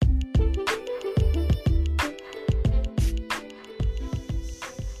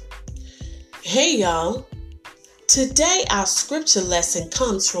Hey y'all, today our scripture lesson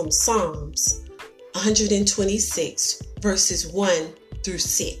comes from Psalms 126 verses 1 through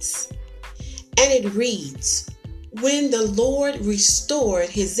 6. And it reads, "When the Lord restored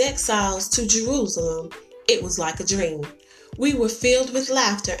his exiles to Jerusalem, it was like a dream. We were filled with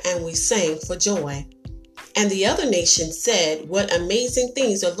laughter and we sang for joy. And the other nations said, what amazing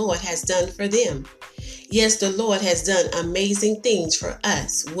things the Lord has done for them. Yes, the Lord has done amazing things for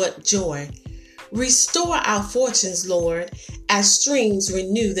us. What joy. Restore our fortunes, Lord, as streams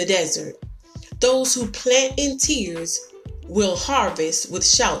renew the desert. Those who plant in tears will harvest with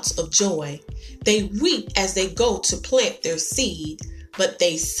shouts of joy. They weep as they go to plant their seed, but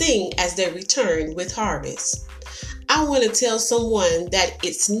they sing as they return with harvest." I want to tell someone that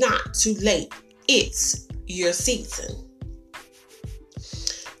it's not too late. It's your season.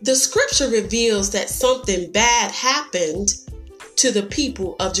 The scripture reveals that something bad happened to the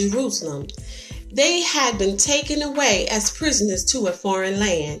people of Jerusalem. They had been taken away as prisoners to a foreign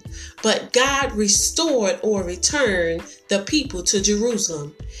land, but God restored or returned the people to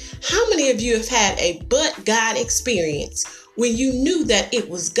Jerusalem. How many of you have had a but God experience when you knew that it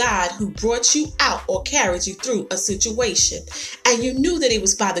was God who brought you out or carried you through a situation, and you knew that it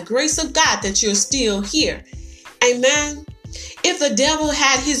was by the grace of God that you're still here? Amen. If the devil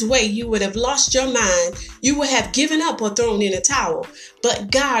had his way, you would have lost your mind. You would have given up or thrown in a towel.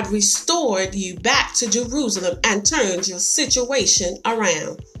 But God restored you back to Jerusalem and turned your situation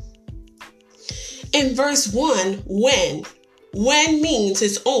around. In verse 1, when means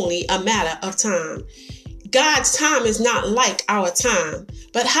it's only a matter of time. God's time is not like our time.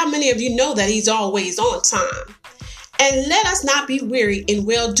 But how many of you know that he's always on time? And let us not be weary in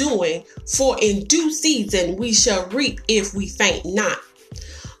well-doing, for in due season we shall reap if we faint not.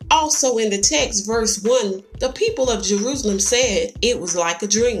 Also in the text, verse 1, the people of Jerusalem said it was like a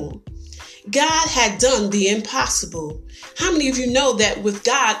dream. God had done the impossible. How many of you know that with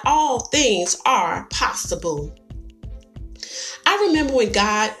God, all things are possible? I remember when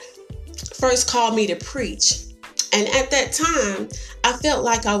God first called me to preach. And at that time, I felt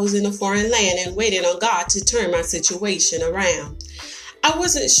like I was in a foreign land and waited on God to turn my situation around. I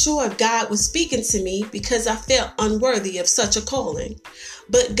wasn't sure if God was speaking to me because I felt unworthy of such a calling.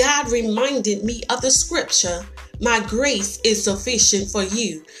 But God reminded me of the scripture, "My grace is sufficient for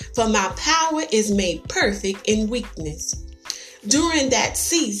you, for my power is made perfect in weakness." During that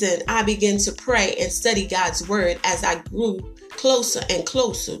season, I began to pray and study God's word as I grew closer and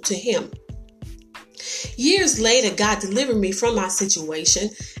closer to him. Years later, God delivered me from my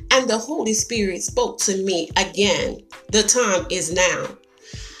situation, and the Holy Spirit spoke to me again. The time is now.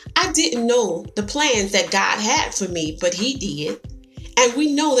 I didn't know the plans that God had for me, but he did. And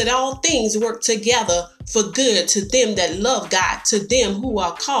we know that all things work together for good to them that love God, to them who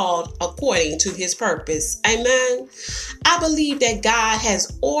are called according to his purpose. Amen. I believe that God has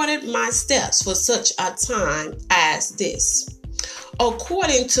ordered my steps for such a time as this.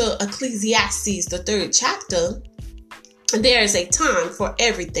 According to Ecclesiastes, the 3rd chapter, there is a time for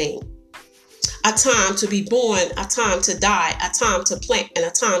everything. A time to be born, a time to die, a time to plant, and a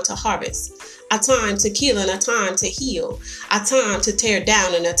time to harvest. A time to kill and a time to heal. A time to tear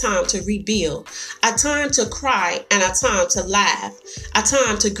down and a time to rebuild. A time to cry and a time to laugh. A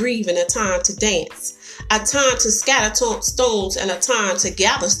time to grieve and a time to dance. A time to scatter stones and a time to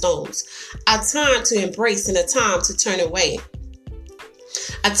gather stones. A time to embrace and a time to turn away.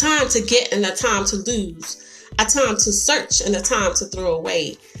 A time to get and a time to lose. A time to search and a time to throw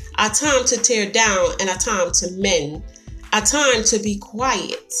away. A time to tear down and a time to mend. A time to be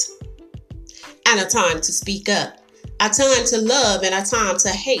quiet and a time to speak up. A time to love and a time to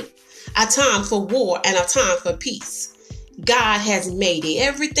hate. A time for war and a time for peace. God has made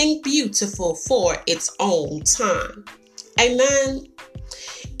everything beautiful for its own time. Amen.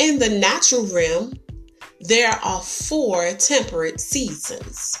 In the natural realm, there are 4 temperate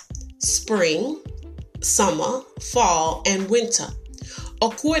seasons: spring, summer, fall, and winter.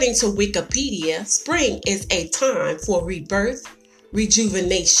 According to Wikipedia, spring is a time for rebirth,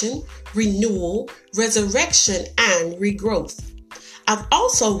 rejuvenation, renewal, resurrection, and regrowth. I've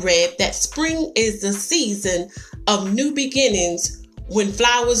also read that spring is the season of new beginnings when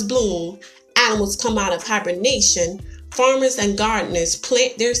flowers bloom, animals come out of hibernation, farmers and gardeners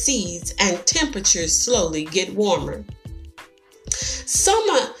plant their seeds, and temperatures slowly get warmer.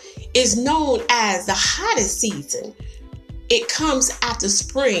 Summer is known as the hottest season. It comes after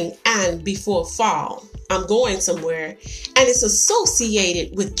spring and before fall. I'm going somewhere. And it's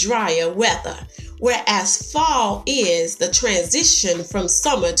associated with drier weather, whereas fall is the transition from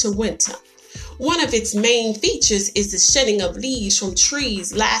summer to winter. One of its main features is the shedding of leaves from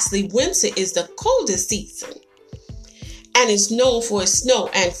trees. Lastly, winter is the coldest season and is known for its snow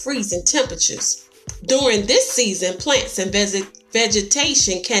and freezing temperatures. During this season, plants and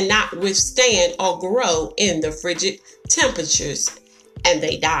vegetation cannot withstand or grow in the frigid temperatures, and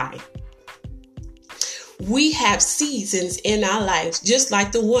they die. We have seasons in our lives, just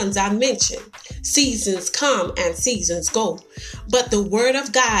like the ones I mentioned. Seasons come and seasons go. But the word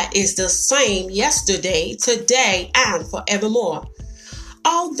of God is the same yesterday, today, and forevermore.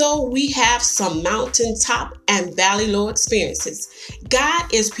 Although we have some mountaintop and valley low experiences,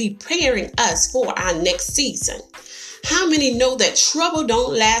 God is preparing us for our next season. How many know that trouble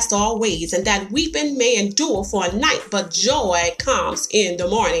don't last always, and that weeping may endure for a night, but joy comes in the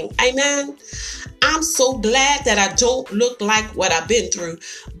morning? Amen. I'm so glad that I don't look like what I've been through.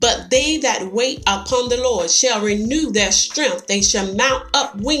 But they that wait upon the Lord shall renew their strength. They shall mount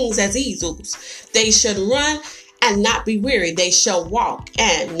up wings as eagles. They shall run and not be weary. They shall walk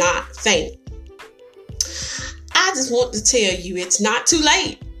and not faint. I just want to tell you, it's not too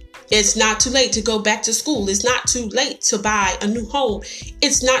late. It's not too late to go back to school. It's not too late to buy a new home.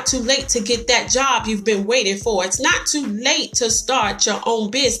 It's not too late to get that job you've been waiting for. It's not too late to start your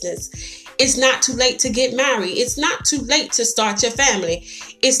own business. It's not too late to get married. It's not too late to start your family.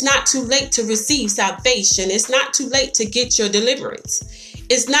 It's not too late to receive salvation. It's not too late to get your deliverance.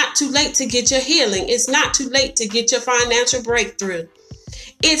 It's not too late to get your healing. It's not too late to get your financial breakthrough.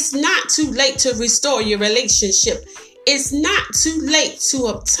 It's not too late to restore your relationship. It's not too late to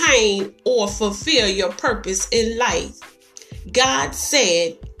obtain or fulfill your purpose in life. God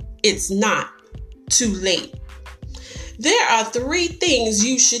said it's not too late. There are 3 things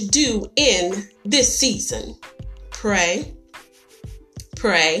you should do in this season. Pray,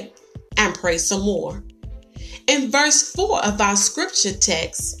 and pray some more. In verse 4 of our scripture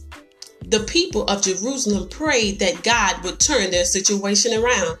text, the people of Jerusalem prayed that God would turn their situation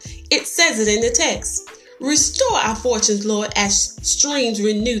around. It says it in the text. Restore our fortunes, Lord, as streams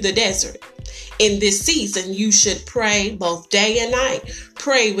renew the desert. In this season, you should pray both day and night.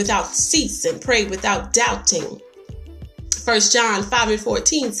 Pray without ceasing. Pray without doubting. 1 John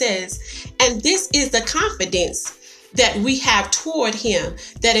 5:14 says, and this is the confidence that we have toward him,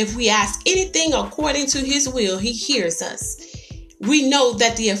 that if we ask anything according to his will, he hears us. We know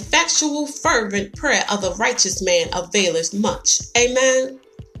that the effectual, fervent prayer of a righteous man availeth much. Amen.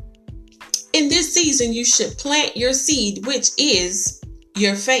 In this season, you should plant your seed, which is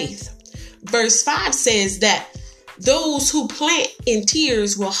your faith. Verse 5 says that those who plant in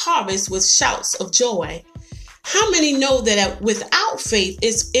tears will harvest with shouts of joy. How many know that without faith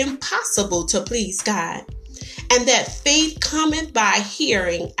it's impossible to please God, and that faith cometh by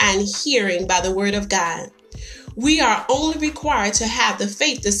hearing, and hearing by the word of God? We are only required to have the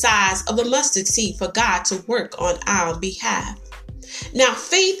faith the size of a mustard seed for God to work on our behalf. Now,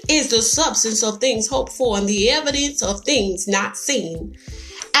 faith is the substance of things hoped for and the evidence of things not seen.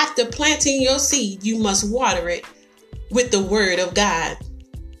 After planting your seed, you must water it with the word of God.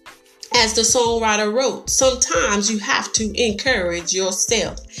 As the songwriter wrote, sometimes you have to encourage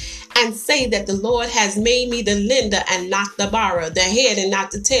yourself and say that the Lord has made me the lender and not the borrower, the head and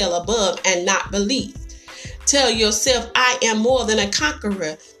not the tail, above and not beneath. Tell yourself, I am more than a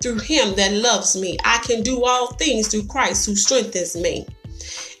conqueror through him that loves me. I can do all things through Christ who strengthens me.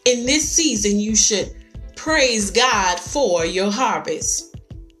 In this season, you should praise God for your harvest.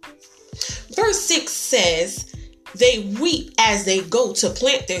 Verse 6 says, they weep as they go to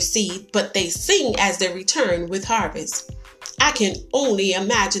plant their seed, but they sing as they return with harvest. I can only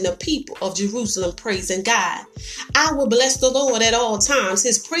imagine the people of Jerusalem praising God. I will bless the Lord at all times.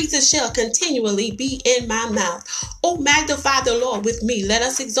 His praises shall continually be in my mouth. Oh, magnify the Lord with me. Let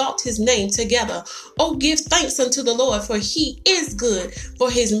us exalt his name together. Oh, give thanks unto the Lord, for he is good,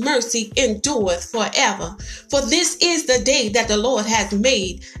 for his mercy endureth forever. For this is the day that the Lord hath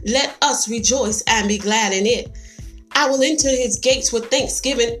made. Let us rejoice and be glad in it. I will enter his gates with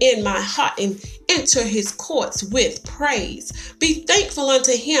thanksgiving in my heart and enter his courts with praise. Be thankful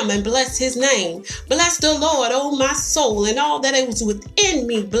unto him and bless his name. Bless the Lord, O my soul, and all that is within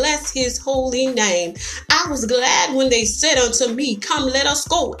me. Bless his holy name. I was glad when they said unto me, come, let us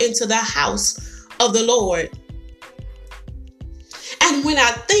go into the house of the Lord. And when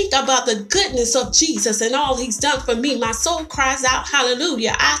I think about the goodness of Jesus and all he's done for me, my soul cries out,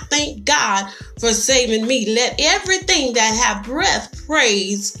 hallelujah. I thank God for saving me. Let everything that have breath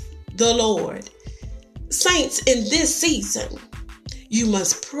praise the Lord. Saints, in this season, you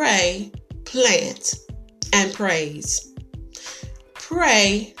must pray, plant, and praise.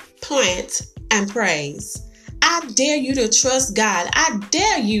 Pray, plant, and praise. I dare you to trust God. I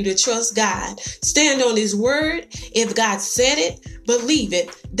dare you to trust God. Stand on his word. If God said it, believe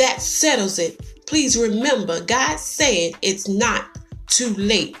it. That settles it. Please remember, God said it's not too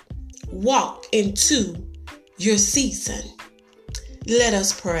late. Walk into your season. Let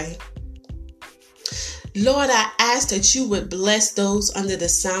us pray. Lord, I ask that you would bless those under the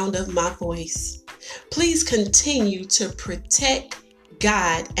sound of my voice. Please continue to protect,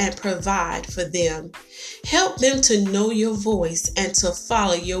 guide, and provide for them. Help them to know your voice and to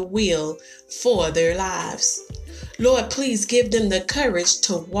follow your will for their lives. Lord, please give them the courage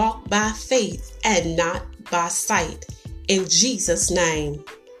to walk by faith and not by sight. In Jesus' name,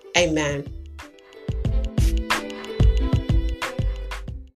 amen.